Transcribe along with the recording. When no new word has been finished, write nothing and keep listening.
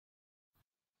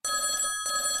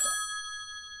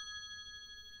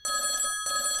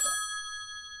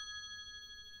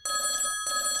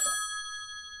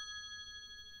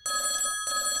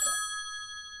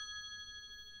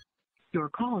Your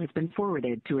call has been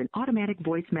forwarded to an automatic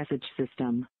voice message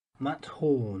system. Matt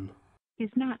Horn is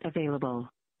not available.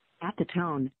 At the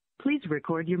tone, please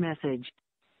record your message.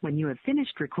 When you have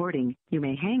finished recording, you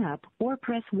may hang up or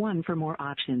press 1 for more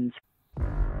options.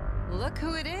 Look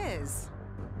who it is.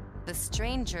 The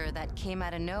stranger that came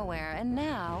out of nowhere and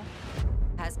now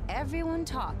has everyone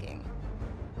talking.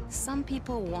 Some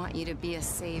people want you to be a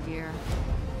savior,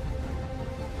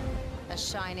 a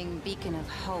shining beacon of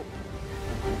hope.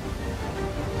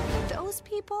 Those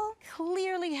people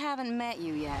clearly haven't met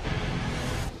you yet.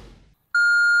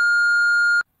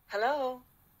 Hello.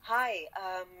 Hi.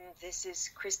 This is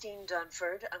Christine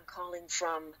Dunford. I'm calling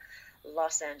from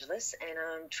Los Angeles, and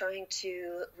I'm trying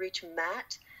to reach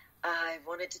Matt. I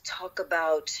wanted to talk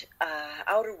about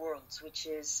Outer Worlds, which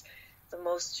is the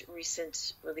most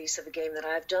recent release of a game that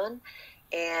I've done,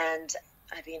 and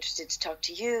I'd be interested to talk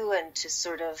to you and to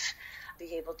sort of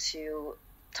be able to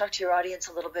talk to your audience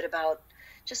a little bit about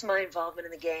just my involvement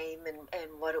in the game and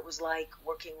what it was like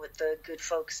working with the good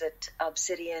folks at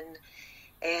Obsidian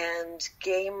and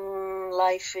game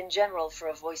life in general for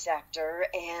a voice actor,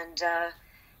 and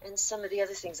some of the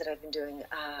other things that I've been doing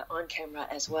on camera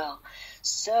as well.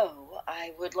 So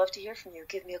I would love to hear from you.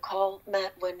 Give me a call,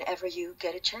 Matt, whenever you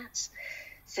get a chance.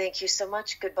 Thank you so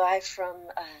much. Goodbye from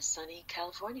sunny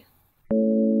California.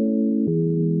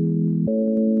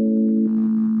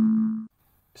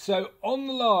 So on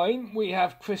the line we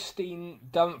have Christine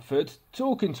Dunford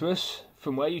talking to us.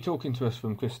 From where are you talking to us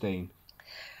from, Christine?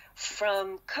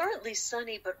 From currently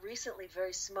sunny but recently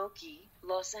very smoky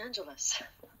Los Angeles.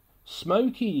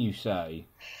 Smoky, you say?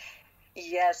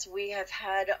 Yes, we have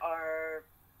had our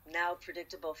now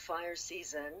predictable fire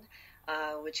season,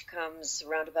 which comes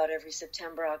around about every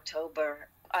September, October.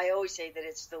 I always say that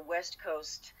it's the West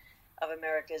Coast of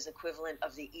America's equivalent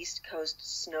of the East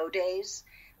Coast snow days.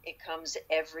 It comes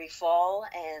every fall,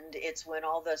 and it's when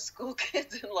all the school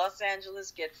kids in Los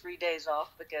Angeles get free days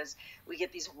off because we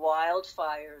get these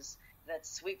wildfires that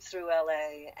sweep through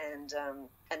LA, and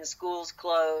the schools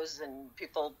close, and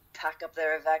people pack up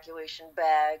their evacuation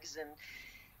bags, and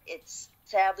it's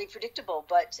sadly predictable.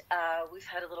 But we've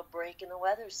had a little break in the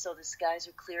weather, so the skies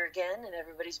are clear again, and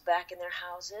everybody's back in their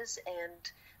houses,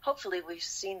 and hopefully we've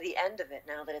seen the end of it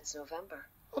now that it's November.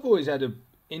 I've always had an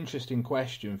interesting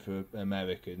question for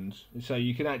Americans, so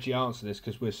you can actually answer this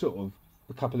because we're sort of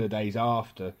a couple of days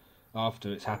after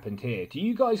it's happened here. Do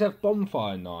you guys have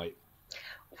Bonfire Night?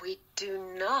 We do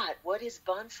not. What is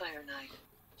Bonfire Night?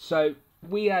 So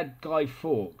we had Guy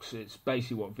Fawkes. It's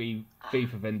basically what V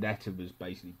for Vendetta was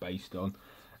basically based on,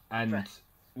 and right.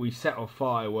 We set off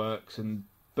fireworks and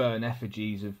burn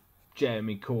effigies of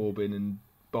Jeremy Corbyn and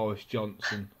Boris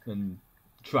Johnson and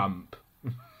Trump.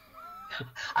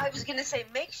 I was going to say,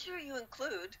 make sure you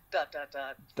include ...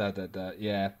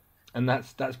 Yeah, and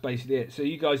that's basically it. So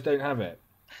you guys don't have it?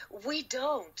 We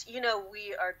don't. You know,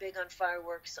 we are big on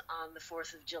fireworks on the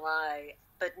 4th of July,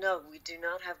 but no, we do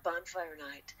not have Bonfire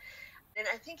Night. And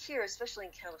I think here, especially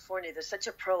in California, there's such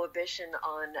a prohibition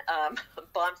on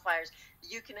bonfires.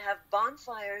 You can have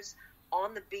bonfires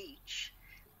on the beach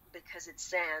because it's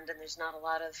sand and there's not a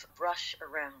lot of brush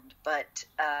around, but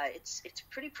it's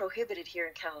pretty prohibited here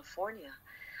in California.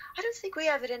 I don't think we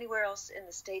have it anywhere else in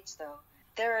the States, though.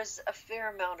 There is a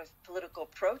fair amount of political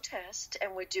protest,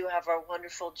 and we do have our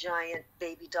wonderful giant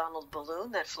baby Donald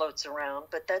balloon that floats around,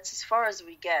 but that's as far as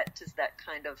we get to that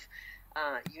kind of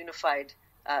unified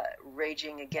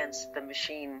raging against the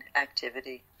machine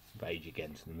activity. Rage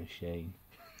against the machine.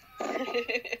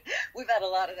 We've had a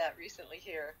lot of that recently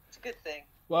here. It's a good thing.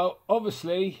 Well,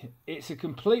 obviously, it's a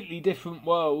completely different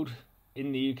world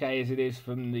in the UK as it is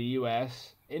from the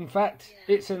US. In fact,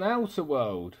 It's an outer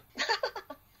world.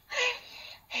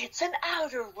 It's an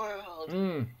outer world.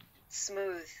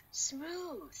 Smooth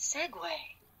segue.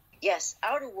 Yes,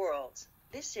 Outer Worlds.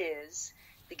 This is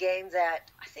the game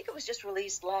that I think it was just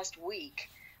released last week,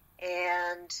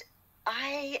 and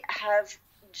I have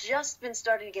just been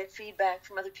starting to get feedback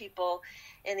from other people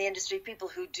in the industry, people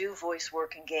who do voice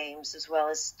work in games, as well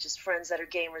as just friends that are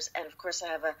gamers. And of course, I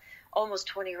have a almost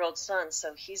 20-year-old son,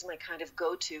 so he's my kind of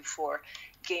go-to for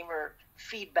gamer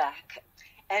feedback.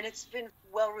 And it's been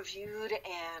well reviewed,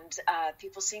 and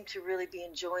people seem to really be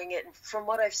enjoying it. And from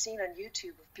what I've seen on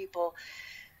YouTube of people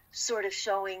sort of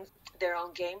showing their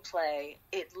own gameplay,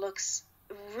 it looks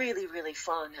really, really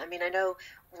fun. I mean, I know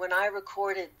when I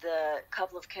recorded the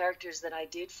couple of characters that I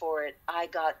did for it, I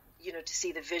got, to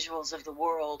see the visuals of the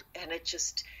world, and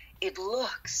it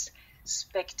looks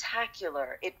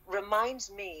spectacular. It reminds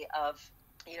me of,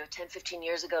 10, 15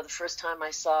 years ago, the first time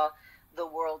I saw the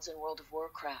worlds in World of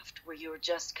Warcraft, where you were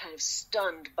just kind of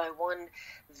stunned by one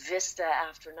vista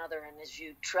after another, and as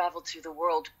you traveled through the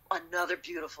world, another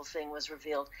beautiful thing was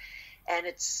revealed. And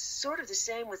it's sort of the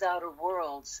same with Outer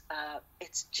Worlds.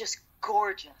 It's just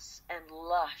gorgeous and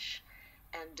lush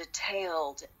and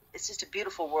detailed. It's just a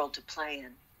beautiful world to play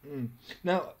in.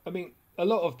 Now, I mean, a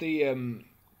lot of the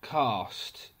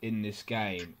cast in this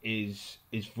game is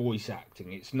voice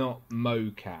acting. It's not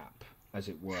mocap, as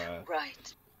it were.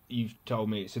 Right. You've told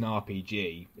me it's an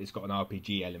RPG. It's got an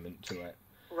RPG element to it.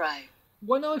 Right.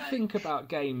 When I think about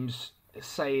games,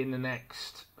 say in the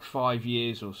next 5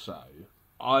 years or so,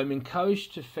 I'm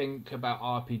encouraged to think about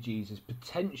RPGs as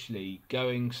potentially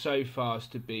going so far as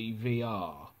to be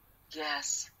VR.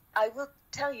 Yes. I will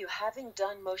tell you, having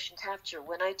done motion capture,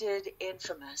 when I did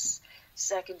Infamous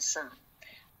Second Son,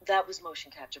 that was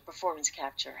motion capture, performance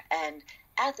capture. And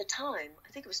at the time,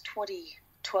 I think it was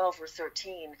 2012 or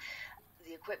 13,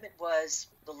 the equipment was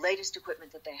the latest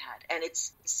equipment that they had. And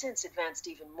it's since advanced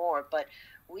even more, but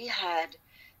we had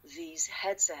these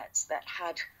headsets that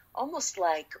had almost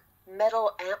like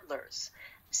metal antlers,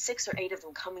 6 or 8 of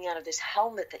them coming out of this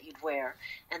helmet that you'd wear,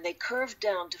 and they curved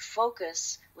down to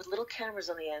focus with little cameras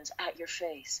on the ends at your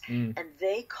face. And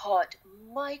they caught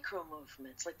micro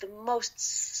movements, like the most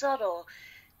subtle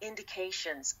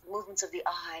indications, movements of the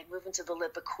eye, movements of the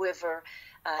lip, a quiver,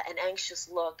 an anxious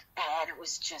look, and it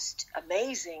was just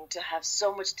amazing to have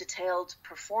so much detailed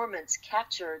performance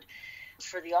captured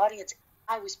for the audience.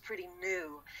 I was pretty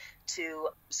new to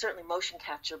certainly motion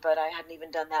capture, but I hadn't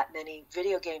even done that many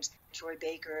video games. Troy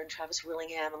Baker and Travis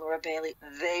Willingham and Laura Bailey,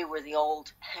 they were the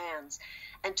old hands.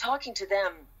 And talking to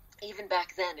them, even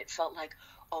back then, it felt like,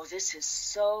 oh, this is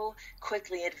so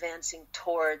quickly advancing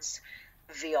towards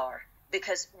VR.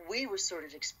 Because we were sort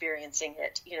of experiencing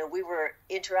it. You know, we were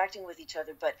interacting with each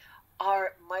other, but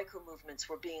our micro movements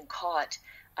were being caught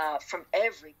from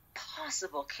every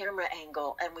possible camera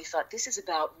angle. And we thought, this is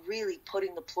about really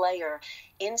putting the player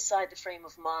inside the frame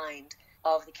of mind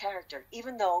of the character.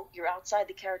 Even though you're outside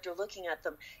the character looking at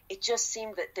them, it just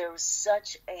seemed that there was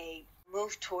such a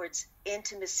move towards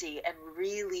intimacy and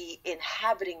really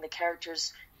inhabiting the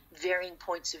character's varying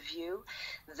points of view,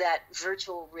 that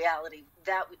virtual reality,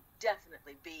 that would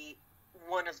definitely be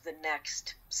one of the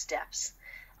next steps.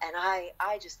 And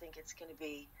I just think it's going to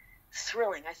be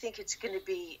thrilling. I think it's going to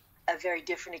be a very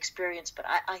different experience, but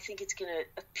I think it's going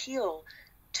to appeal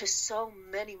to so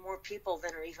many more people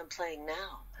than are even playing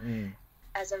now.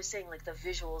 As I was saying, like the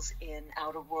visuals in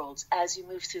Outer Worlds, as you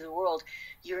move through the world,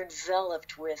 you're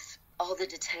enveloped with all the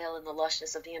detail and the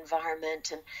lushness of the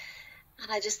environment. And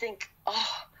I just think,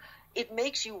 it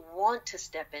makes you want to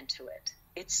step into it.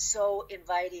 It's so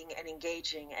inviting and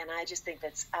engaging, and I just think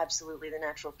that's absolutely the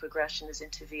natural progression is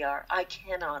into VR. I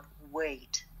cannot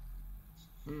wait.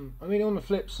 I mean, on the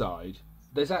flip side,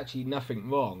 there's actually nothing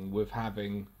wrong with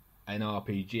having an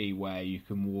RPG where you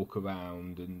can walk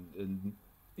around and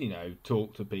you know,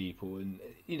 talk to people, and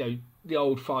you know, the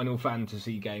old Final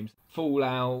Fantasy games,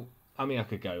 Fallout. I mean, I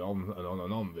could go on and on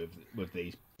and on with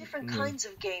these. Different kinds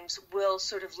of games will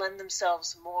sort of lend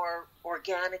themselves more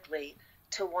organically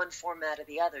to one format or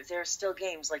the other. There are still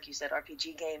games, like you said,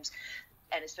 RPG games,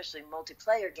 and especially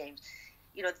multiplayer games.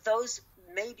 You know, those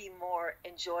may be more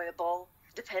enjoyable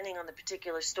depending on the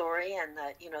particular story and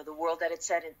the world that it's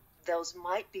set in. Those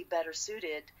might be better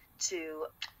suited to,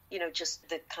 just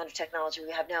the kind of technology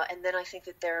we have now. And then I think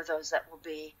that there are those that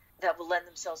will lend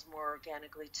themselves more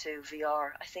organically to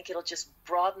VR. I think it'll just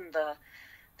broaden the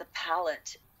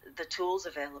palette, the tools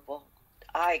available.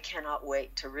 I cannot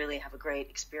wait to really have a great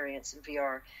experience in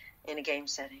VR in a game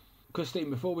setting. Christine,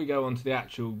 before we go on to the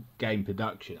actual game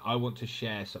production, I want to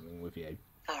share something with you.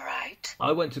 All right.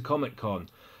 I went to Comic-Con.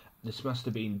 This must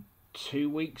have been 2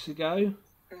 weeks ago.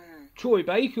 Troy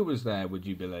Baker was there, would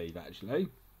you believe, actually?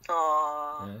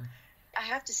 Aww. Yeah. I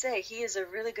have to say, he is a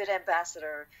really good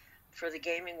ambassador for the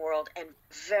gaming world and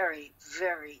very,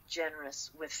 very generous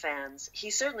with fans.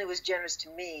 He certainly was generous to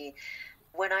me.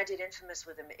 When I did Infamous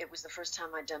with him, it was the first time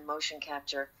I'd done motion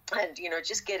capture. And,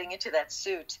 just getting into that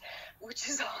suit, which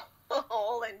is a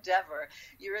whole endeavor.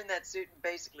 You're in that suit and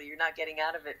basically you're not getting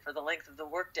out of it for the length of the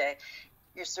workday.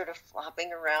 You're sort of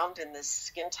flopping around in this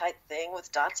skin-tight thing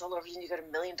with dots all over you, and you got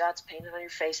a million dots painted on your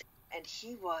face. And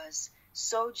he was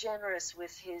so generous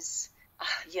with his,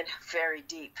 very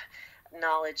deep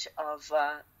knowledge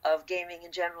of gaming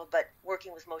in general, but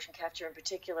working with motion capture in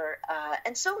particular.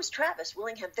 And so is Travis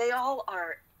Willingham. They all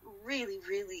are really,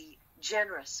 really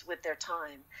generous with their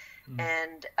time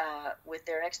and with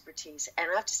their expertise.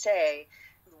 And I have to say,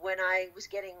 when I was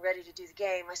getting ready to do the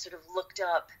game, I sort of looked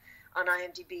up on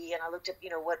IMDb and I looked up,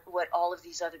 what all of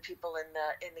these other people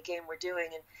in the game were doing.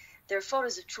 And there are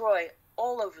photos of Troy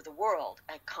all over the world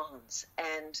at cons.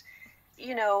 And,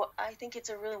 I think it's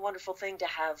a really wonderful thing to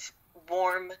have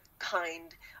warm,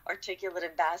 kind, articulate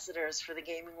ambassadors for the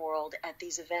gaming world at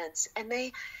these events. And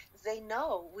they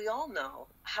know, we all know,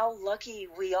 how lucky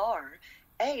we are,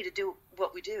 A, to do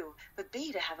what we do, but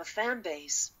B, to have a fan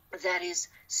base that is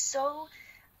so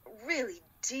really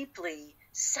deeply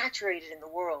saturated in the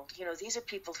world. These are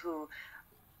people who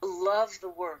love the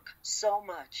work so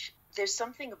much. There's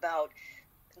something about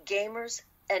gamers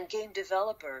and game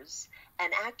developers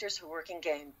and actors who work in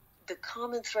game. The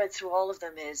common thread through all of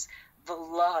them is the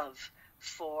love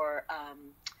for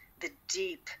the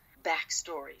deep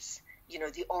backstories,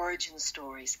 the origin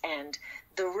stories, and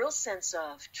the real sense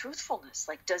of truthfulness.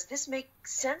 Like, does this make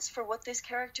sense for what this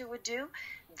character would do?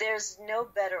 There's no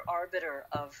better arbiter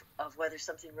of whether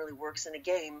something really works in a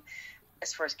game,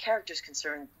 as far as characters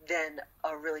concerned, than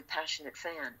a really passionate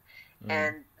fan.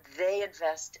 And they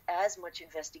invest as much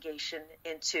investigation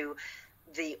into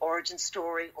the origin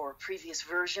story or previous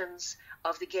versions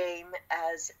of the game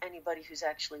as anybody who's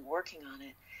actually working on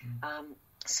it.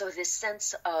 So this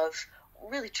sense of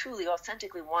really, truly,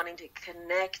 authentically wanting to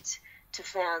connect to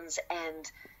fans and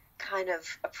kind of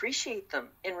appreciate them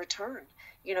in return,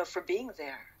 for being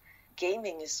there.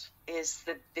 Gaming is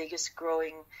the biggest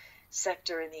growing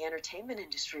sector in the entertainment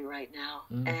industry right now.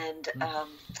 And,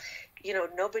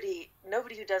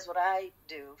 nobody who does what I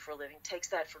do for a living takes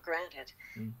that for granted.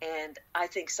 And I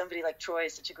think somebody like Troy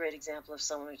is such a great example of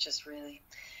someone who just really,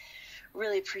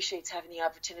 really appreciates having the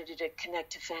opportunity to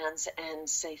connect to fans and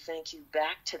say thank you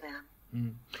back to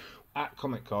them. At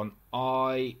Comic-Con,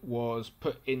 I was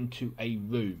put into a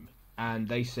room and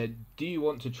they said, "Do you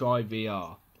want to try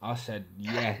VR?" I said,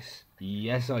 "Yes,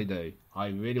 yes I do. I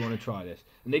really want to try this."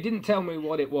 And they didn't tell me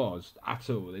what it was at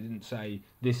all. They didn't say,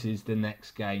 this is the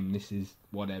next game, this is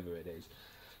whatever it is.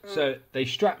 So they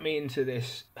strapped me into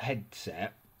this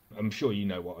headset. I'm sure you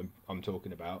know what I'm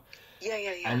talking about. Yeah.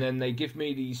 And then they give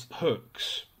me these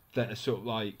hooks that are sort of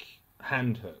like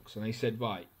hand hooks. And they said,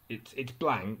 right, it's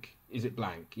blank. Is it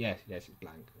blank? Yes, it's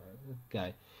blank.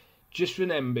 Okay. Just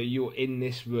remember you're in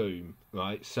this room,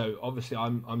 right? So obviously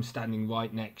I'm standing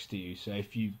right next to you. So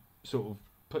if you sort of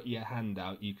put your hand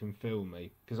out, you can feel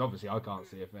me, because obviously I can't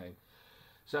see a thing.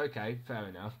 So okay, fair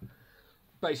enough.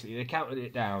 Basically, they counted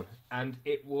it down, and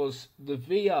it was the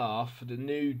VR for the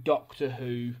new Doctor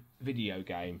Who video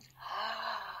game.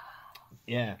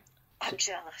 Yeah. I'm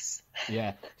jealous.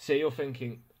 Yeah. So you're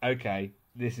thinking, okay,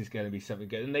 this is going to be something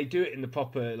good, and they do it in the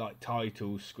proper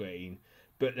title screen,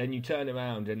 but then you turn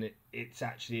around and it's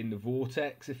actually in the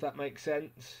vortex, if that makes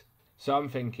sense. So I'm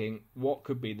thinking, what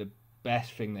could be the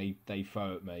best thing they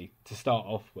throw at me to start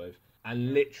off with?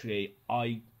 And literally,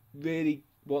 I really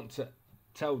want to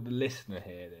tell the listener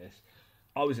here this.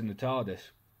 I was in the TARDIS,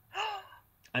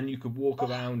 and you could walk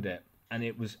around it, and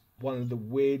it was one of the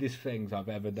weirdest things I've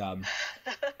ever done.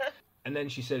 And then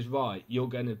she says, right, you're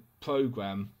going to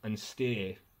program and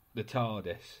steer the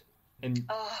TARDIS. And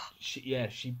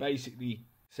she basically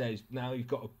says, now you've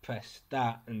got to press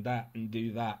that and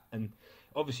do that. And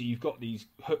obviously you've got these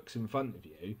hooks in front of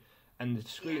you, and the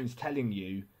screen's telling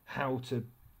you how to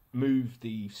move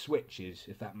the switches,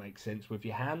 if that makes sense, with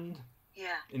your hand.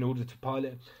 Yeah. In order to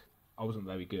pilot. I wasn't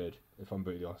very good, if I'm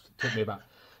brutally honest. It took me about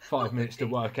 5 minutes to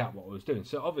work out what I was doing.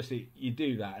 So obviously you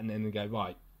do that, and then they go,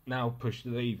 right, now push the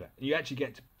lever. And you actually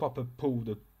get to proper pull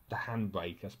the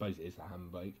handbrake. I suppose it is the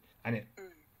handbrake, and it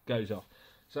goes off.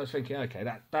 So I was thinking, okay,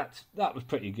 that was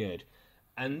pretty good.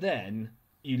 And then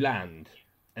you land,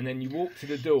 and then you walk to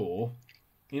the door.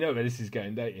 You know where this is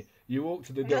going, don't you? You walk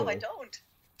to the door. No, I don't.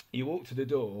 You walk to the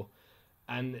door,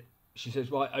 and she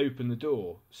says, right, open the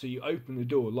door. So you open the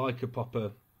door like a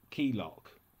proper key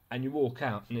lock, and you walk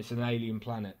out, and it's an alien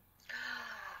planet.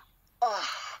 Oh.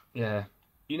 Yeah.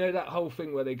 You know that whole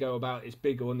thing where they go about it's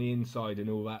bigger on the inside and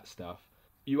all that stuff?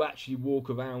 You actually walk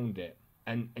around it,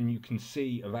 and you can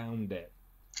see around it,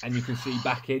 and you can see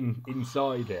back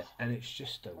inside it, and it's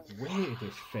just the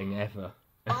weirdest thing ever.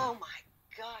 Oh my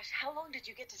gosh, how long did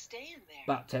you get to stay in there?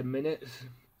 About 10 minutes.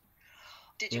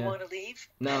 Did you want to leave?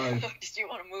 No. Did you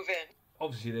want to move in?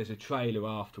 Obviously there's a trailer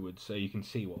afterwards, so you can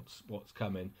see what's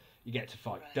coming. You get to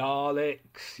fight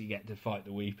Daleks, you get to fight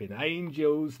the Weeping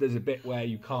Angels. There's a bit where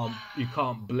you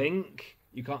can't blink.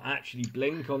 You can't actually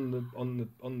blink on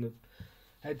the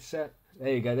headset. There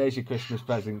you go. There's your Christmas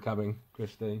present coming,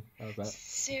 Christine. How's that?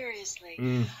 Seriously.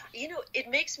 You know, it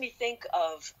makes me think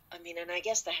of, and I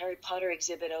guess the Harry Potter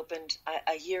exhibit opened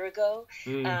a year ago,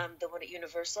 the one at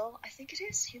Universal. I think it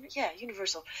is. Yeah,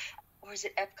 Universal. Or is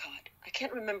it Epcot? I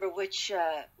can't remember which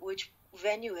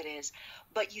venue it is.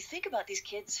 But you think about these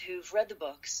kids who've read the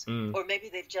books, or maybe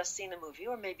they've just seen the movie,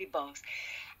 or maybe both,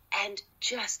 and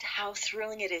just how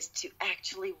thrilling it is to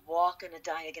actually walk in a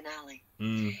Diagon Alley.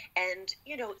 And,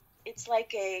 you know, it's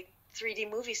like a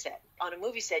 3D movie set. On a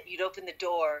movie set, you'd open the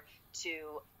door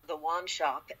to the wand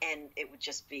shop and it would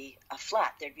just be a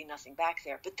flat. There'd be nothing back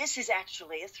there. But this is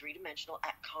actually a three-dimensional,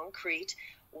 concrete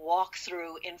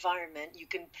walk-through environment. You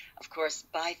can, of course,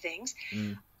 buy things.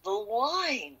 The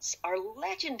lines are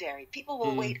legendary. People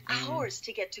will wait hours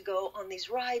to get to go on these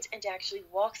rides and to actually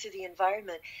walk through the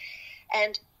environment.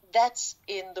 And that's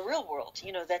in the real world.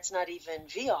 You know, that's not even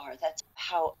VR. That's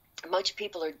how much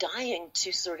people are dying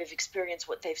to sort of experience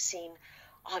what they've seen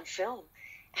on film.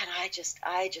 And I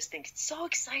just think it's so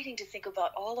exciting to think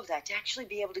about all of that, to actually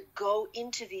be able to go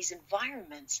into these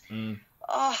environments.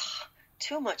 Oh,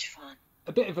 too much fun.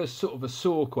 A bit of a sort of a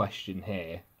sore question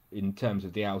here in terms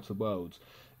of the Outer Worlds.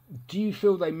 Do you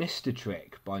feel they missed a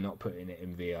trick by not putting it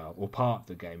in VR, or part of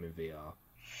the game in VR?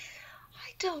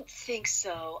 I don't think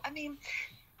so. I mean,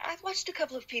 I've watched a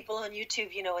couple of people on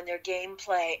YouTube, you know, in their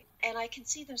gameplay, and I can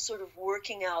see them sort of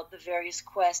working out the various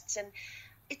quests, and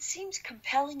it seems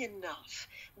compelling enough.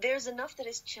 There's enough that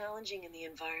is challenging in the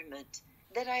environment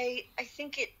that I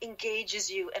think it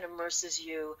engages you and immerses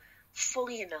you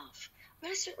fully enough. I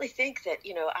mean, I certainly think that,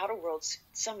 you know, Outer Worlds,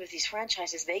 some of these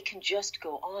franchises, they can just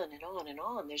go on and on and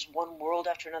on. There's one world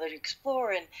after another to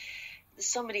explore, and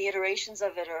so many iterations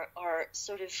of it are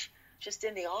sort of just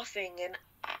in the offing, and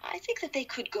I think that they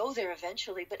could go there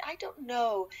eventually, but I don't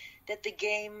know that the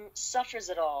game suffers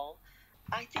at all.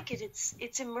 I think it's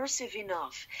immersive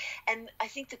enough, and I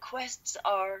think the quests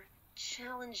are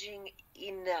challenging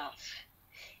enough,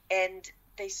 and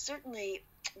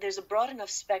there's a broad enough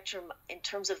spectrum in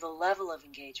terms of the level of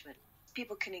engagement.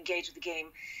 People can engage with the game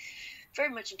very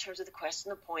much in terms of the quests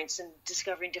and the points and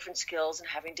discovering different skills and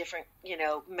having different, you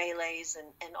know, melees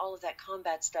and all of that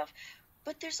combat stuff.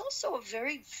 But there's also a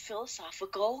very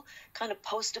philosophical, kind of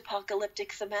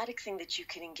post-apocalyptic thematic thing that you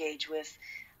can engage with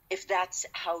if that's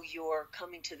how you're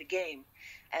coming to the game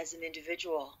as an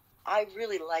individual. I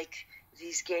really like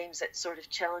these games that sort of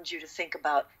challenge you to think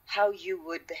about how you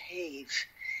would behave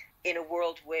in a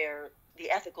world where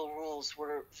the ethical rules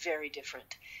were very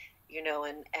different, you know,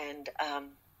 and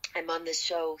I'm on this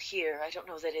show here. I don't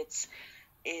know that it's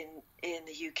in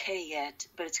the UK yet,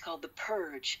 but it's called The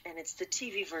Purge, and it's the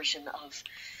TV version of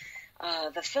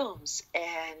the films,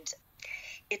 and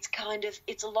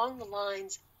it's along the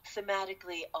lines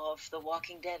thematically of The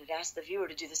Walking Dead. It asks the viewer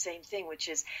to do the same thing, which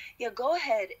is, go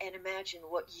ahead and imagine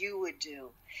what you would do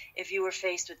if you were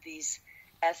faced with these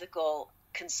ethical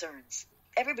concerns.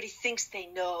 Everybody thinks they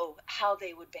know how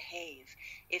they would behave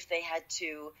if they had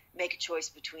to make a choice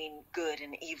between good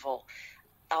and evil,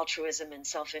 altruism and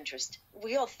self-interest.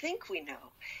 We all think we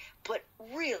know, but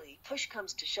really, push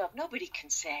comes to shove, nobody can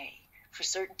say for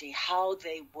certainty how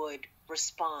they would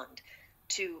respond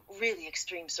to really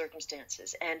extreme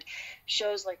circumstances. And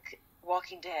shows like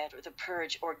Walking Dead or The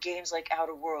Purge or games like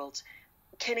Outer Worlds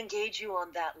can engage you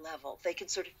on that level. They can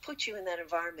sort of put you in that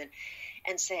environment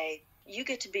and say, you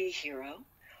get to be a hero,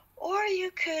 or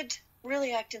you could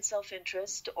really act in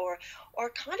self-interest, or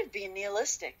kind of be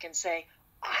nihilistic and say,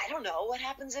 I don't know, what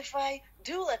happens if I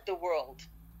do let the world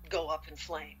go up in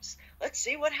flames? Let's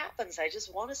see what happens. I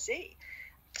just want to see.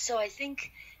 So I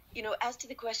think, as to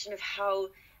the question of how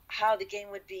the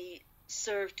game would be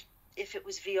served if it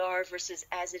was VR versus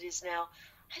as it is now,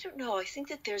 I don't know. I think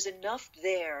that there's enough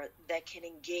there that can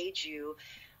engage you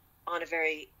on a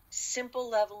very simple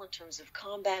level in terms of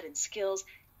combat and skills,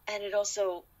 and it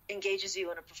also engages you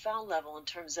on a profound level in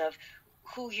terms of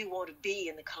who you want to be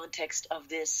in the context of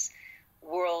this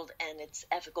world and its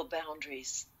ethical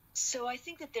boundaries. So I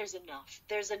think that there's enough.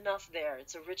 There's enough there.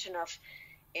 It's a rich enough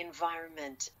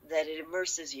environment that it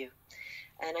immerses you.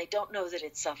 And I don't know that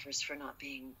it suffers for not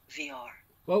being VR.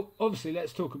 Well, obviously,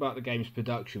 let's talk about the game's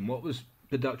production. What was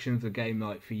production of the game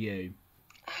like for you?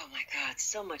 Oh my God,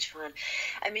 so much fun.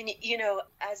 I mean,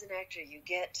 as an actor, you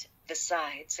get the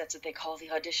sides, that's what they call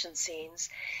the audition scenes,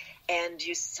 and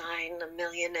you sign a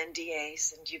million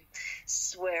NDAs, and you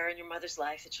swear in your mother's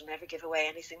life that you'll never give away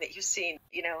anything that you've seen,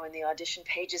 in the audition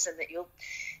pages, and that you'll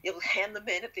hand them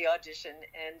in at the audition,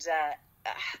 and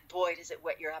boy, does it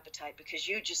whet your appetite, because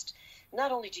you just,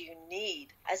 not only do you need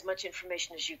as much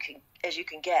information as you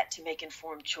can get to make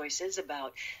informed choices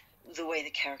about the way the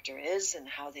character is and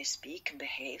how they speak and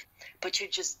behave, but you're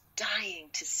just dying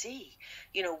to see,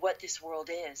 what this world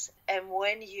is. And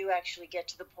when you actually get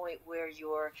to the point where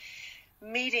you're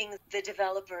meeting the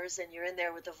developers and you're in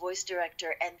there with the voice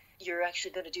director and you're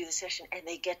actually going to do the session and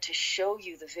they get to show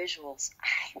you the visuals,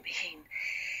 I mean,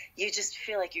 you just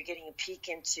feel like you're getting a peek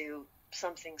into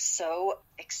something so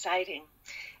exciting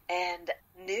and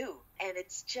new, and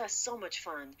it's just so much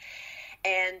fun.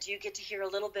 And you get to hear a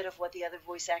little bit of what the other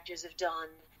voice actors have done,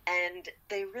 and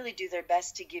they really do their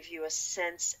best to give you a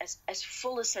sense, as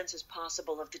full a sense as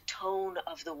possible, of the tone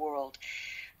of the world,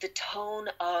 the tone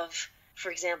of,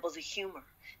 for example, the humor.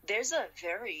 There's a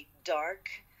very dark,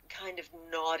 kind of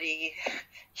naughty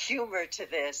humor to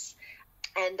this,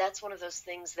 and that's one of those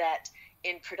things that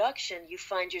in production you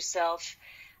find yourself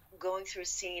going through a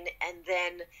scene, and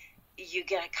then you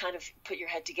get to kind of put your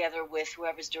head together with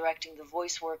whoever's directing the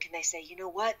voice work, and they say, you know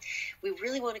what, we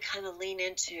really want to kind of lean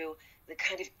into the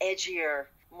kind of edgier,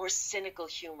 more cynical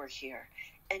humor here.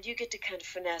 And you get to kind of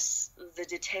finesse the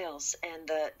details and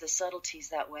the subtleties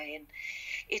that way. And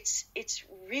it's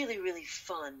really, really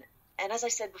fun. And as I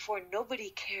said before, nobody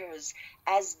cares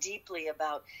as deeply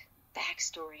about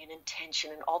backstory and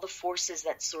intention and all the forces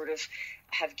that sort of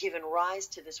have given rise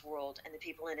to this world and the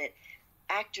people in it.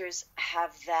 Actors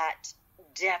have that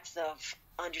depth of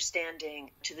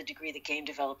understanding to the degree that game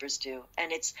developers do.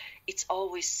 And it's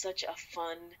always such a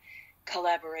fun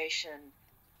collaboration.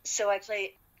 So I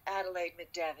play Adelaide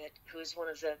McDevitt, who is one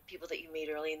of the people that you meet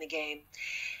early in the game.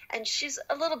 And she's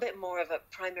a little bit more of a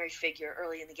primary figure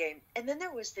early in the game. And then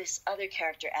there was this other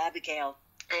character, Abigail,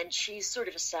 and she's sort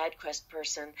of a side quest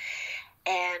person.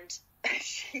 And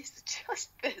she's just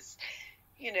this,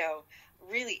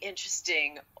 really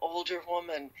interesting older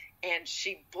woman, and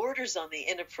she borders on the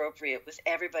inappropriate with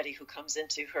everybody who comes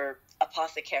into her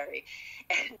apothecary.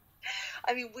 And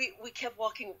I mean, we kept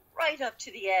walking right up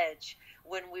to the edge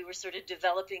when we were sort of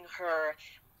developing her,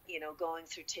 going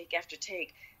through take after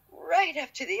take, right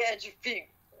up to the edge of being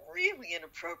really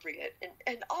inappropriate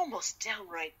and almost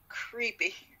downright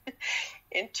creepy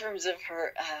in terms of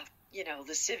her,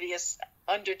 lascivious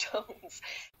undertones.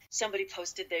 Somebody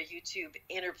posted their YouTube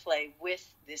interplay with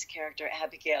this character,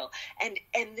 Abigail, and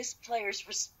this player's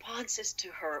responses to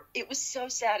her, it was so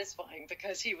satisfying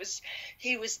because he was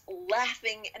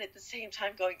laughing and at the same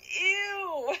time going,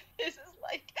 ew, this is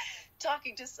like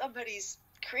talking to somebody's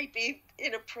creepy,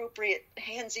 inappropriate,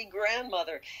 handsy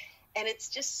grandmother. And it's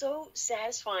just so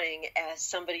satisfying as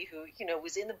somebody who,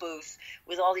 was in the booth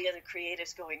with all the other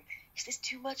creatives going, is this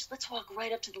too much? Let's walk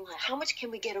right up to the line. How much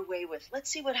can we get away with? Let's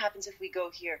see what happens if we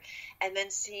go here. And then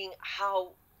seeing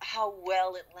how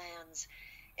well it lands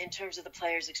in terms of the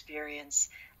player's experience.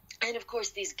 And of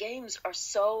course, these games are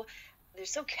they're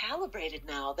so calibrated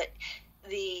now that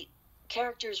the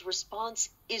character's response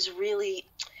is really,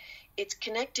 it's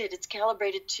connected, it's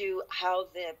calibrated to how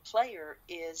the player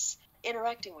is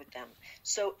interacting with them.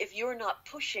 So if you're not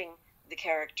pushing the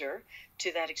character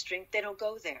to that extreme, they don't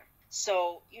go there.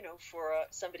 So, for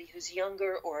somebody who's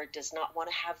younger or does not want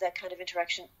to have that kind of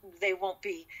interaction, they won't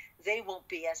be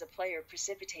as a player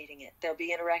precipitating it. They'll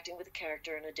be interacting with the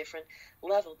character in a different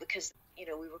level because,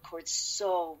 we record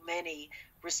so many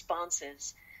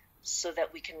responses so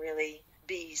that we can really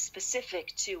be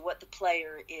specific to what the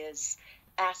player is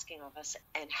asking of us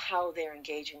and how they're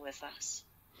engaging with us.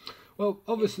 Well,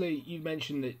 obviously, you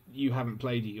mentioned that you haven't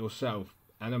played it yourself,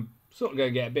 and I'm sort of going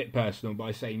to get a bit personal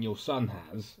by saying your son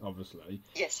has, obviously.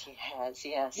 Yes, he has,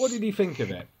 yes. What did he think of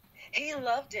it? He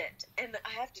loved it, and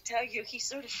I have to tell you, he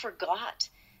sort of forgot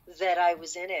that I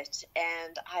was in it,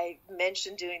 and I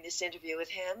mentioned doing this interview with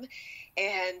him,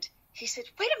 and he said,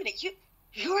 wait a minute,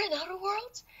 you're in Outer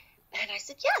Worlds? And I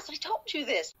said, yes, I told you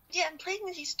this. Yeah, I'm playing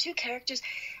with these two characters.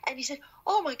 And he said,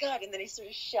 oh, my God. And then he sort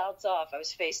of shouts off. I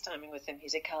was FaceTiming with him.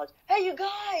 He's at college. Hey, you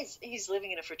guys. He's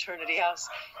living in a fraternity house.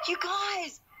 You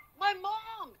guys, my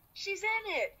mom, she's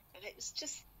in it. And it was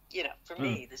just, for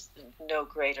me, there's no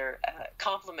greater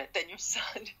compliment than your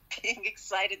son being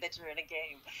excited that you're in a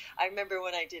game. I remember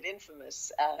when I did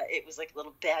Infamous, it was like a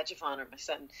little badge of honor. My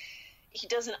son, he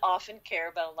doesn't often care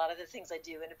about a lot of the things I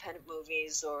do, independent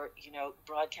movies or,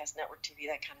 broadcast network TV,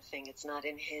 that kind of thing. It's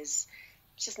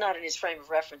just not in his frame of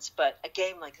reference. But a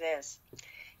game like this,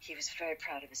 he was very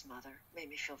proud of his mother. Made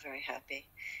me feel very happy.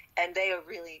 And they are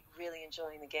really, really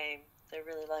enjoying the game. They're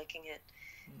really liking it.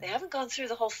 They haven't gone through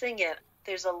the whole thing yet.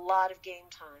 There's a lot of game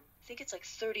time. I think it's like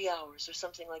 30 hours or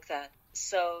something like that.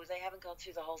 So they haven't gone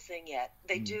through the whole thing yet.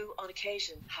 They do, on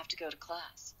occasion, have to go to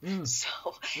class. So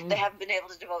they haven't been able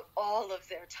to devote all of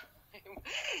their time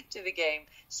to the game.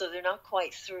 So they're not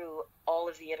quite through all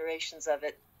of the iterations of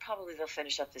it. Probably they'll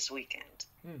finish up this weekend.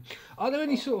 Are there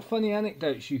any sort of funny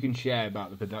anecdotes you can share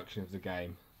about the production of the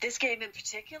game? This game in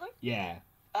particular? Yeah.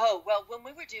 Oh, well, when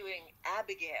we were doing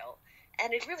Abigail,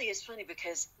 and it really is funny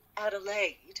because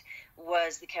Adelaide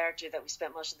was the character that we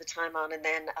spent most of the time on, and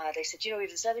then they said, we have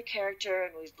this other character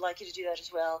and we'd like you to do that as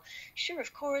well. Sure,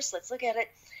 of course, let's look at it.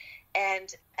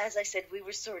 And as I said, we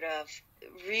were sort of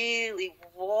really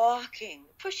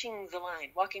pushing the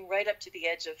line, walking right up to the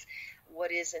edge of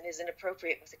what is and isn't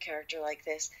appropriate with a character like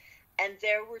this. And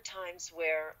there were times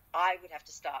where I would have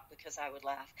to stop because I would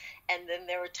laugh. And then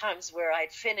there were times where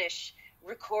I'd finish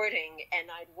recording and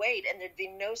I'd wait and there'd be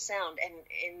no sound. And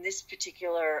in this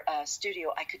particular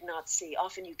studio, I could not see.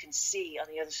 Often you can see on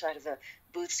the other side of the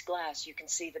booth's glass, you can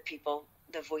see the people,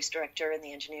 the voice director and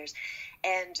the engineers.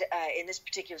 And in this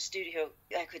particular studio,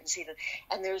 I couldn't see them.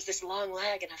 And there was this long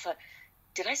lag, and I thought,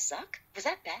 did I suck? Was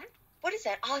that bad? What is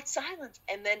that? Oh, it's silence.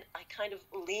 And then I kind of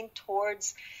leaned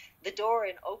towards the door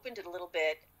and opened it a little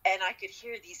bit, and I could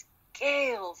hear these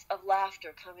gales of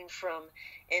laughter coming from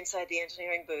inside the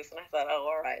engineering booth. And I thought, oh,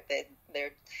 all right,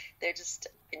 they're just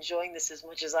enjoying this as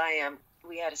much as I am.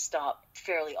 We had to stop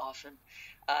fairly often.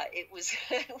 It was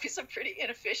a pretty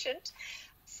inefficient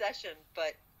session,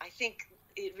 but I think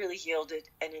it really yielded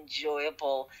an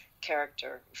enjoyable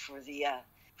character for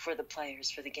the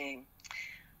players, for the game.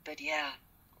 But yeah,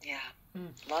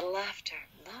 a lot of laughter.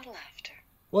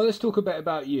 Well, let's talk a bit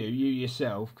about you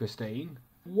yourself, Christine.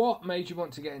 What made you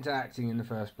want to get into acting in the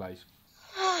first place?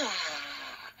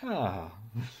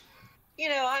 You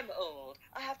know, I'm old.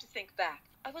 I have to think back.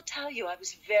 I will tell you, I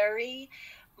was very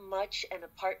much an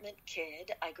apartment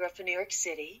kid. I grew up in New York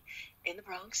City, in the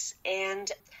Bronx, and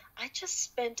I just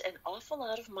spent an awful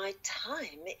lot of my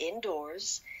time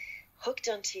indoors, hooked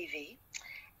on TV,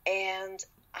 and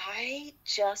I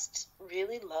just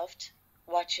really loved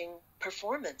watching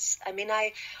performance. I mean,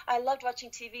 I loved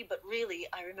watching TV, but really,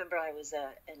 I remember I was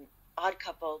an Odd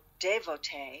Couple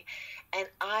devotee, and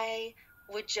I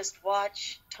would just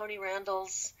watch Tony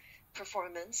Randall's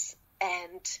performance,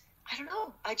 and I don't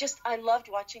know, I loved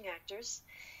watching actors,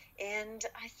 and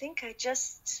I think I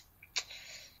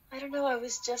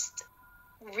was just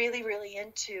really, really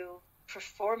into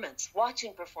performance,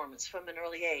 watching performance from an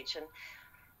early age. And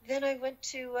then I went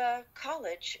to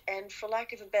college, and for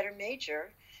lack of a better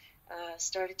major,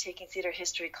 started taking theater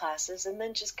history classes, and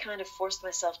then just kind of forced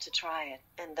myself to try it.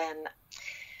 And then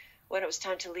when it was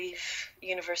time to leave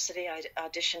university, I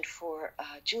auditioned for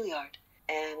Juilliard,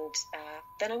 and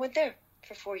then I went there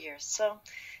for 4 years. So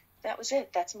that was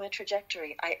it. That's my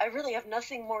trajectory. I really have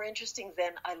nothing more interesting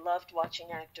than I loved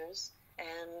watching actors,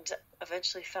 and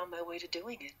eventually found my way to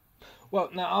doing it. Well,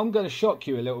 now I'm going to shock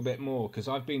you a little bit more, because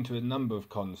I've been to a number of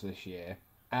cons this year,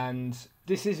 and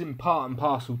this is in part and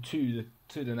parcel to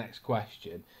the next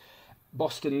question.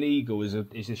 Boston Legal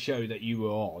is a show that you were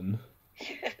on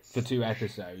for 2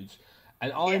 episodes,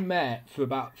 and I met for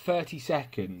about 30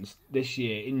 seconds this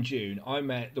year in June. I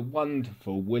met the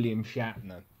wonderful William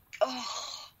Shatner.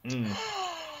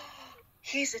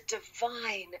 He's a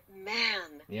divine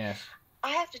man. Yes.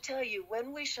 I have to tell you,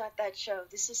 when we shot that show,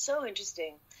 this is so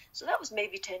interesting. So that was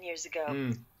maybe 10 years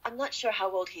ago. I'm not sure how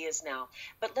old he is now,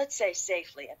 but let's say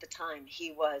safely at the time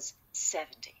he was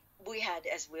 70. We had,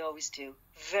 as we always do,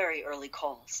 very early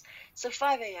calls. So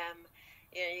 5 a.m.,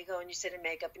 you go and you sit in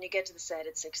makeup and you get to the set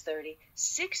at 6:30.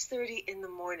 6:30 in the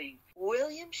morning,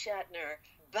 William Shatner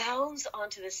bounds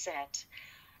onto the set.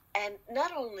 And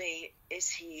not only is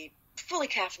he fully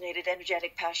caffeinated,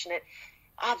 energetic, passionate,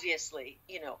 obviously,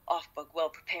 off book, well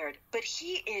prepared, but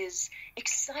he is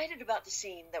excited about the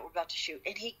scene that we're about to shoot.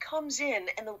 And he comes in,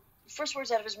 and the first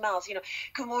words out of his mouth,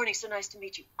 good morning, so nice to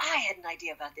meet you. I had an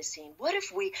idea about this scene. What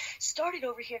if we started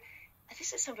over here?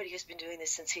 This is somebody who's been doing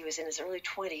this since he was in his early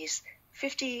 20s,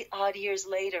 50 odd years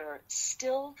later,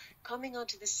 still coming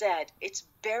onto the set. It's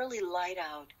barely light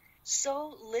out,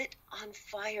 so lit on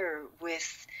fire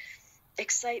with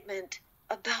excitement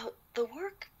about the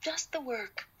work, just the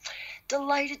work.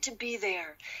 Delighted to be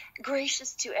there,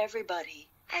 gracious to everybody.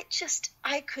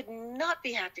 I could not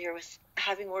be happier with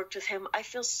having worked with him. I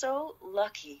feel so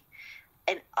lucky.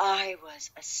 And I was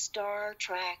a Star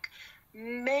Trek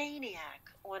maniac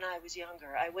when I was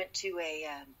younger. I went to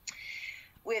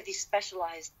we have these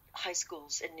specialized high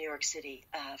schools in New York City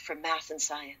for math and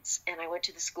science. And I went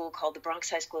to the school called the Bronx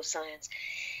High School of Science.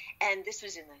 And this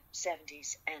was in the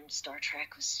 70s, and Star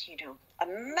Trek was, a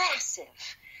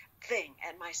massive thing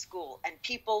at my school. And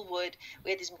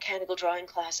we had these mechanical drawing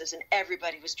classes, and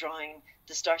everybody was drawing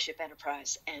the Starship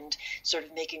Enterprise and sort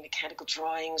of making mechanical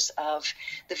drawings of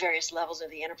the various levels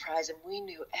of the Enterprise, and we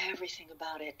knew everything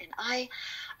about it. And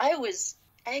I was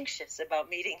anxious about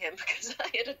meeting him because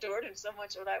I had adored him so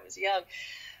much when I was young.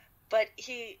 But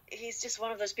he's just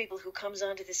one of those people who comes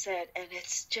onto the set, and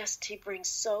it's just, he brings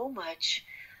so much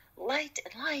light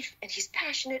and life, and he's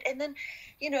passionate. And then,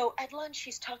 at lunch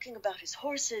he's talking about his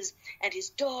horses and his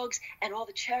dogs and all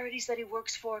the charities that he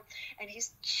works for, and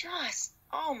he's just,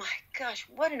 oh my gosh,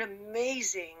 what an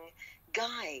amazing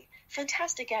guy,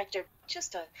 fantastic actor,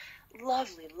 just a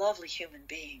lovely, lovely human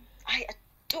being. I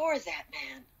adore that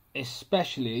man.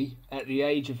 Especially at the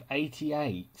age of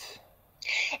 88.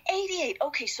 88.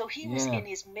 Okay, so he was in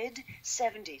his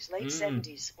mid-70s, late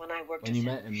 70s when I worked with him.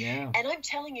 When you met him, yeah. And I'm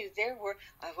telling you, there were,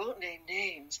 I won't name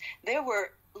names, there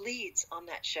were leads on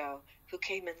that show who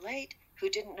came in late, who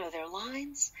didn't know their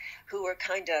lines, who were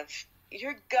kind of,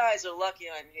 your guys are lucky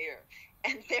I'm here.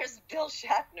 And there's Bill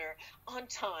Shatner on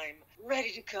time,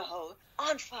 ready to go,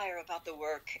 on fire about the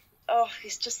work. Oh,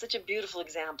 he's just such a beautiful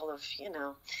example of,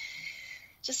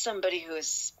 just somebody who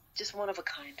is just one of a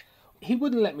kind. He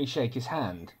wouldn't let me shake his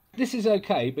hand. This is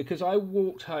okay because I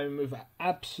walked home with an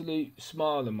absolute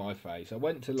smile on my face. I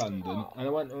went to London and I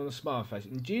went on a smile face.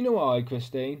 And do you know why,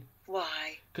 Christine?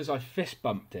 Why? Because I fist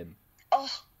bumped him. Oh.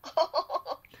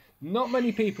 Not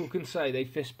many people can say they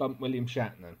fist bumped William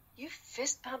Shatner. You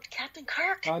fist bumped Captain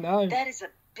Kirk? I know. That is a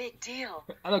big deal.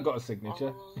 And I got a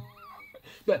signature.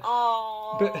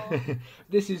 Oh. But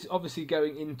this is obviously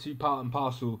going into part and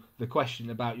parcel the question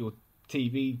about your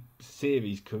TV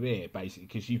series career, basically,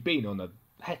 because you've been on a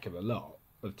heck of a lot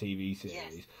of TV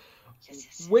series.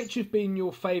 Yes. Which have been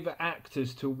your favourite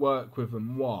actors to work with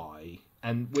and why?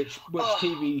 And which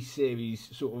TV series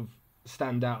sort of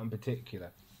stand out in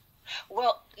particular?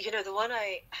 Well, the one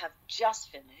I have just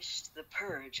finished, The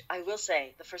Purge, I will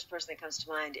say the first person that comes to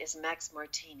mind is Max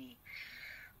Martini.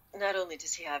 Not only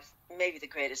does he have maybe the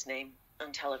greatest name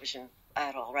on television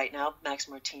at all right now, Max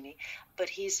Martini, but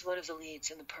he's one of the leads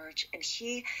in The Purge, and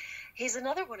he's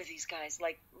another one of these guys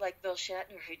like Bill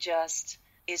Shatner, who just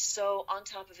is so on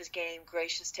top of his game,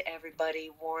 gracious to everybody,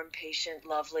 warm, patient,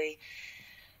 lovely,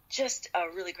 just a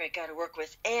really great guy to work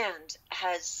with, and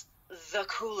has the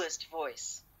coolest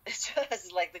voice. It's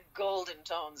just like the golden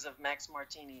tones of Max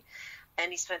Martini,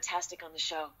 and he's fantastic on the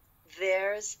show.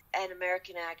 There's an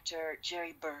American actor,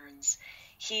 Jerry Burns.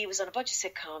 He was on a bunch of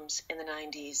sitcoms in the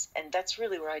 90s, and that's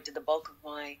really where I did the bulk of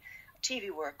my TV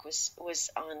work,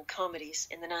 was on comedies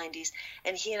in the 90s.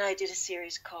 And he and I did a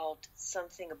series called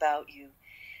Something About You.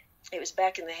 It was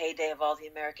back in the heyday of all the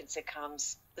American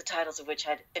sitcoms, the titles of which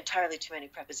had entirely too many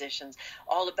prepositions.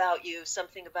 All About You,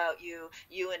 Something About You,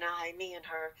 You and I, Me and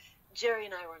Her. Jerry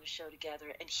and I were on a show together,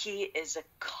 and he is a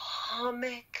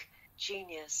comic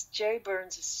genius. Jerry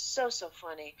Burns is so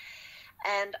funny.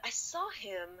 And I saw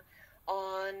him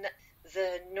on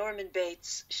the Norman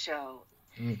Bates show,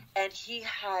 and he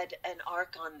had an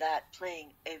arc on that,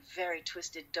 playing a very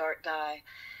twisted, dark guy.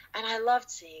 And I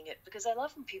loved seeing it, because I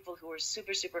love when people who are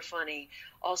super funny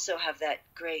also have that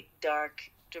great, dark,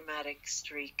 dramatic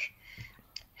streak.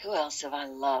 Who else have I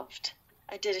loved?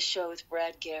 I did a show with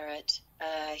Brad Garrett.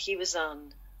 He was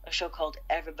on a show called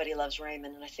Everybody Loves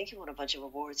Raymond, and I think he won a bunch of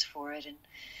awards for it. And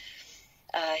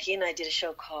he and I did a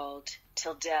show called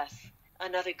Till Death.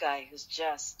 Another guy who's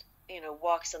just,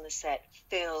 walks on the set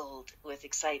filled with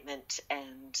excitement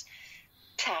and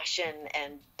passion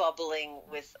and bubbling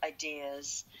with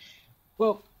ideas.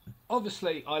 Well,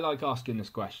 obviously, I like asking this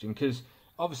question because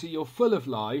obviously you're full of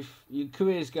life, your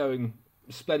career's going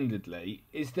splendidly.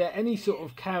 Is there any sort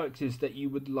of characters that you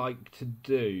would like to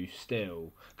do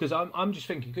still? Because I'm just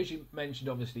thinking, because you mentioned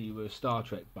obviously you were a Star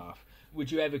Trek buff, would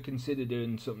you ever consider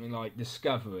doing something like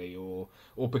Discovery or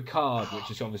Picard, which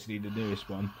is obviously the newest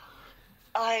one?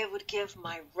 I would give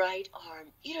my right arm.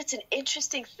 It's an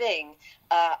interesting thing.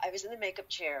 I was in the makeup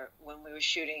chair when we were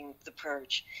shooting The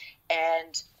Purge,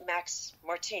 and Max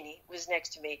Martini was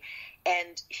next to me,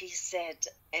 and he said,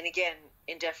 and again,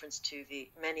 in deference to the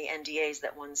many NDAs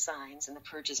that one signs, and The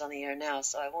Purge is on the air now,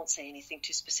 so I won't say anything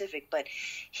too specific, but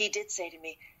he did say to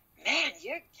me, "Man,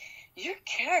 your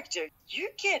character,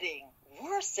 you're getting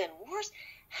worse and worse."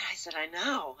 And I said, I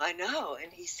know.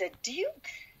 And he said, do you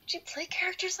play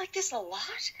characters like this a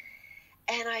lot?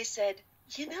 And I said,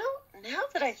 now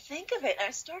that I think of it,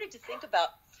 I started to think about,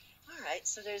 all right,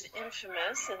 so there's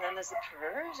Infamous, and then there's The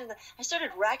Purge, and I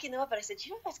started racking them up, and I said,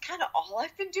 that's kind of all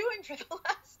I've been doing for the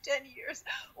last 10 years.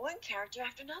 One character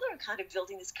after another, and kind of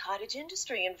building this cottage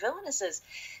industry and villainesses,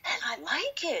 and I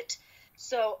like it.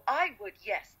 So I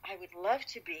would love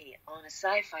to be on a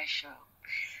sci-fi show.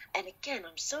 And again,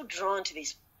 I'm so drawn to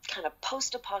these kind of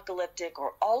post-apocalyptic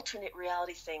or alternate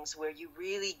reality things where you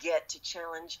really get to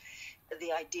challenge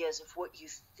the ideas of what you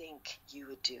think you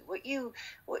would do, what you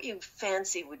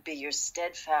fancy would be your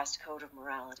steadfast code of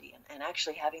morality, and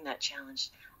actually having that challenge.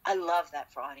 I love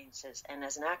that for audiences. And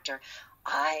as an actor,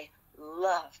 I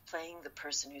love playing the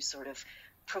person who sort of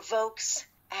provokes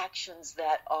actions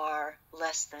that are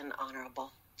less than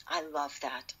honorable. I love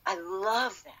that.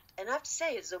 And I have to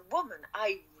say, as a woman,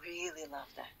 I really love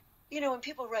that. When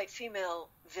people write female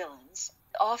villains,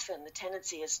 often the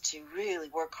tendency is to really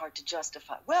work hard to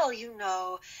justify. Well, you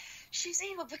know, she's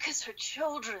evil because her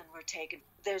children were taken.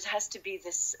 There has to be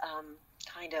this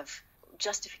kind of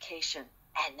justification.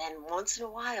 And then once in a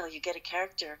while you get a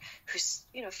character who's,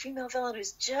 you know, female villain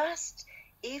who's just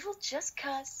evil just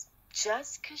 'cause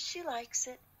she likes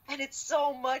it. And it's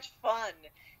so much fun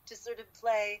to sort of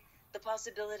play the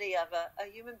possibility of a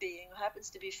human being who happens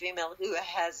to be female who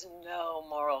has no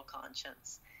moral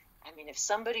conscience. I mean, if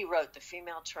somebody wrote the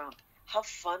female Trump, how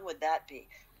fun would that be?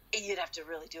 You'd have to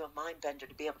really do a mind bender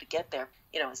to be able to get there,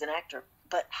 you know, as an actor.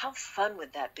 But how fun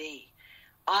would that be?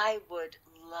 I would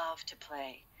love to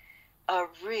play a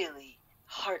really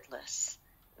heartless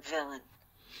villain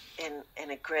in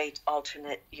a great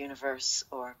alternate universe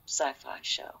or sci-fi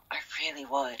show. I really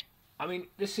would. I mean,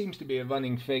 this seems to be a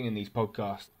running thing in these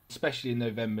podcasts, especially in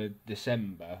November,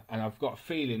 December, and I've got a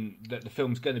feeling that the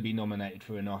film's going to be nominated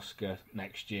for an Oscar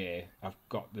next year. I've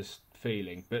got this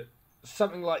feeling. But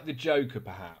something like The Joker,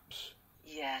 perhaps.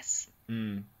 Yes.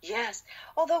 Yes.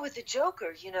 Although with The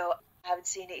Joker, you know, I haven't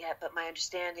seen it yet, but my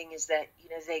understanding is that, you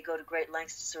know, they go to great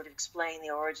lengths to sort of explain the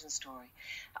origin story,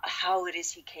 how it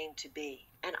is he came to be.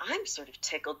 And I'm sort of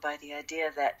tickled by the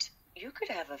idea that you could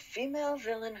have a female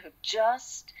villain who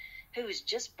was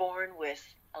just born with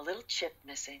a little chip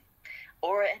missing,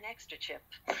 or an extra chip,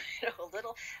 you know, a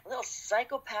little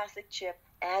psychopathic chip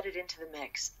added into the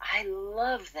mix. I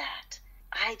love that.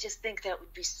 I just think that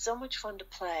would be so much fun to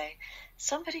play.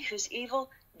 Somebody who's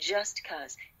evil just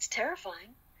 'cause. It's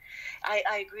terrifying.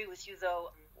 I agree with you,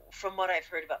 though, from what I've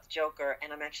heard about the Joker,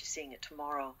 and I'm actually seeing it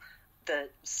tomorrow, the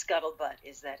scuttlebutt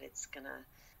is that it's going to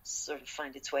sort of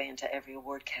find its way into every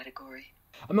award category.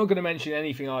 I'm not going to mention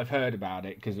anything I've heard about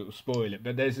it because it will spoil it,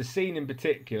 but there's a scene in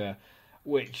particular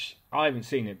which I haven't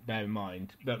seen it, bear in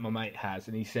mind, but my mate has,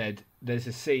 and he said there's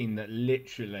a scene that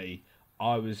literally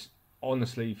I was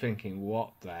honestly thinking,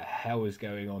 what the hell is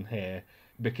going on here?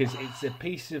 Because it's a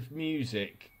piece of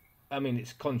music. I mean,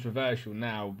 it's controversial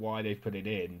now why they've put it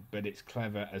in, but it's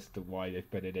clever as to why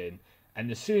they've put it in. And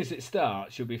as soon as it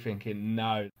starts, you'll be thinking,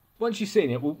 no. Once you've seen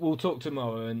it, we'll talk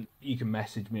tomorrow, and you can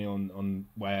message me on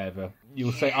wherever.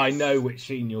 You'll say, I know which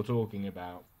scene you're talking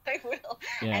about. I will,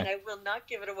 yeah. And I will not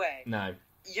give it away. No.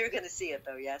 You're going to see it,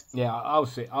 though, yes? Yeah, I'll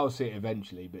see it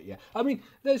eventually, but yeah. I mean,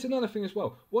 there's another thing as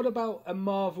well. What about a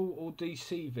Marvel or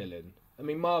DC villain? I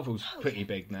mean, Marvel's pretty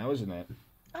big now, isn't it?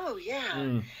 Oh,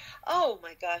 yeah. Oh,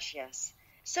 my gosh, yes.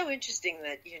 So interesting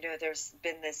that, you know, there's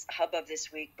been this hubbub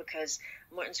this week because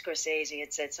Martin Scorsese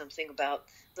had said something about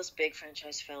those big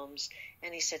franchise films,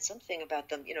 and he said something about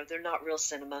them, you know, they're not real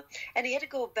cinema. And he had to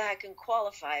go back and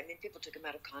qualify. I mean, people took him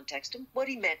out of context. And what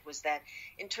he meant was that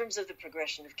in terms of the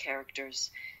progression of characters,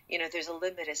 you know, there's a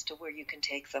limit as to where you can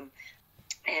take them.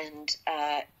 And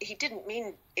he didn't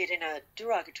mean it in a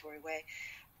derogatory way.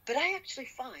 But I actually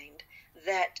find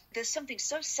that there's something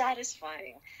so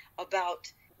satisfying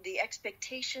about the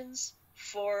expectations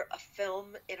for a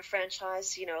film in a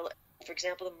franchise, you know, for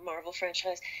example, the Marvel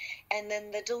franchise, and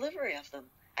then the delivery of them.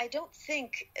 I don't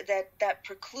think that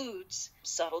precludes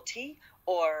subtlety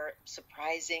or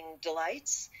surprising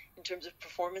delights in terms of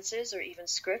performances or even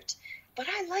script, but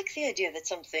I like the idea that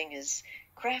something is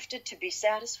crafted to be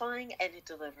satisfying and it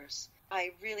delivers.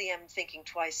 I really am thinking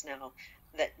twice now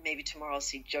that maybe tomorrow I'll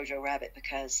see Jojo Rabbit,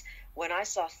 because when I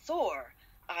saw Thor,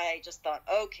 I just thought,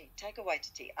 okay, Taika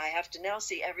Waititi, I have to now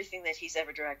see everything that he's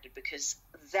ever directed, because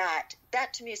that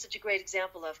to me is such a great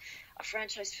example of a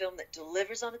franchise film that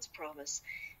delivers on its promise.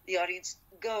 The audience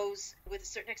goes with a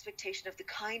certain expectation of the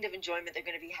kind of enjoyment they're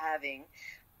going to be having,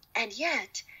 and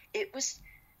yet it was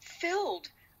filled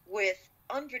with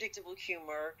unpredictable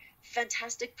humor,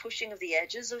 fantastic pushing of the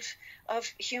edges of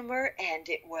humor, and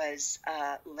it was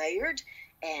layered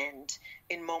and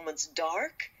in moments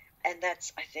dark. And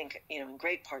that's, I think, you know, in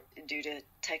great part due to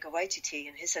Taika Waititi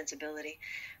and his sensibility.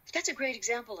 But that's a great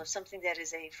example of something that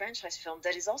is a franchise film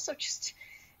that is also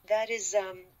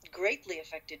greatly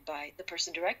affected by the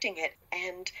person directing it,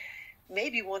 and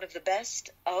maybe one of the best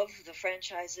of the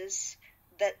franchises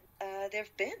that there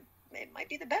have been. It might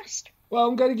be the best. Well,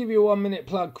 I'm going to give you a 1 minute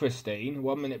plug, Christine.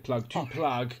 1 minute plug to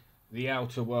plug The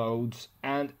Outer Worlds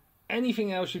and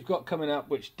anything else you've got coming up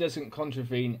which doesn't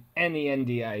contravene any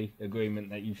NDA agreement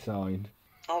that you've signed.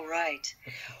 All right.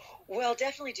 Well,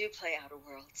 definitely do play Outer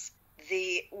Worlds.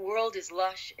 The world is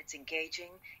lush, it's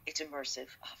engaging, it's immersive,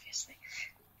 obviously.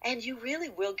 And you really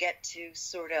will get to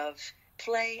sort of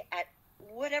play at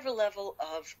whatever level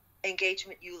of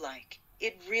engagement you like.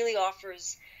 It really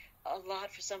offers a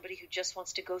lot for somebody who just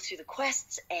wants to go through the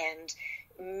quests and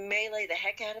melee the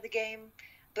heck out of the game.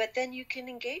 But then you can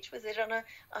engage with it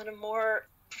on a more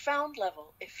profound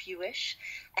level, if you wish,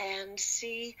 and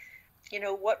see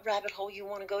what rabbit hole you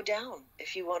want to go down.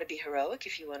 If you want to be heroic,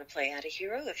 if you want to play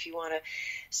anti-hero, if you want to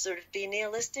sort of be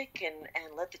nihilistic and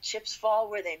let the chips fall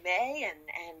where they may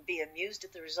and be amused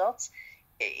at the results,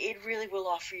 it really will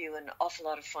offer you an awful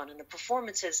lot of fun. And the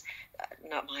performances,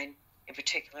 not mine in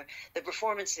particular, the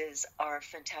performances are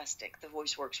fantastic. The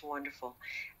voice works wonderful.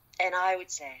 And I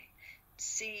would say,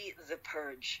 see The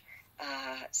Purge.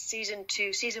 Season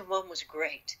 1 was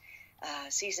great.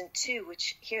 Season 2,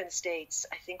 which here in the States,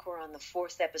 I think we're on the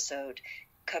 4th episode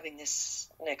coming this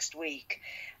next week.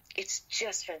 It's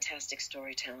just fantastic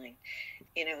storytelling.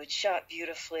 It's shot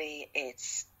beautifully.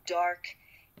 It's dark,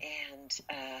 and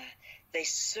they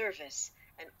service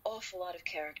an awful lot of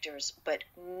characters, but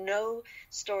no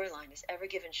storyline is ever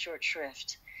given short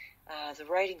shrift. The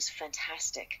writing's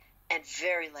fantastic and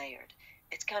very layered.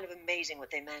 It's kind of amazing what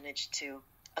they managed to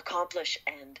accomplish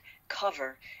and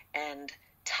cover and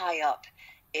tie up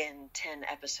in 10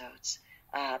 episodes.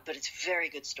 But it's very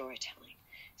good storytelling.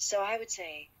 So I would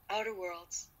say Outer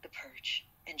Worlds, The Purge.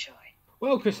 Enjoy.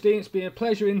 Well, Christine, it's been a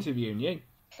pleasure interviewing you.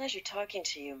 Pleasure talking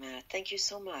to you, Matt. Thank you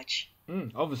so much.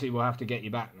 Obviously, we'll have to get you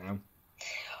back now.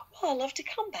 Well, I'd love to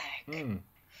come back. And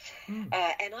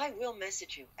I will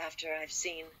message you after I've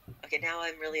seen... Okay, now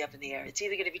I'm really up in the air. It's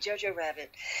either going to be Jojo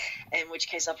Rabbit, in which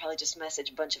case I'll probably just message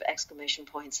a bunch of exclamation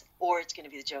points, or it's going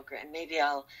to be the Joker, and maybe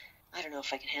I don't know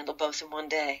if I can handle both in one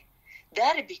day.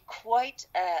 That'd be quite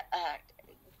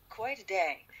a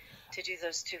day to do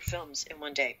those two films in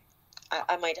one day.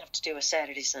 I might have to do a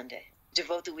Saturday, Sunday.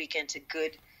 Devote the weekend to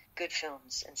good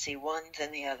films and see one,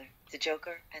 then the other. The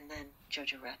Joker, and then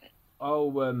Jojo Rabbit.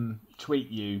 I'll tweet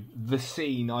you the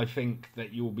scene I think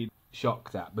that you'll be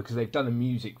shocked at, because they've done a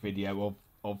music video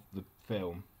of the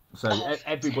film. So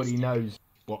everybody knows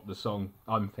what the song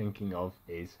I'm thinking of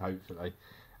is, hopefully.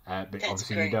 But That's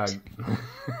obviously great. you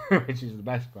don't, which is the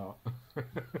best part.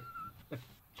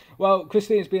 Well,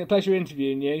 Christine, it's been a pleasure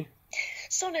interviewing you.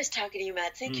 So nice talking to you,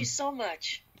 Matt. Thank you so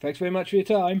much. Thanks very much for your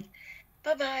time.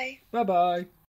 Bye-bye. Bye-bye.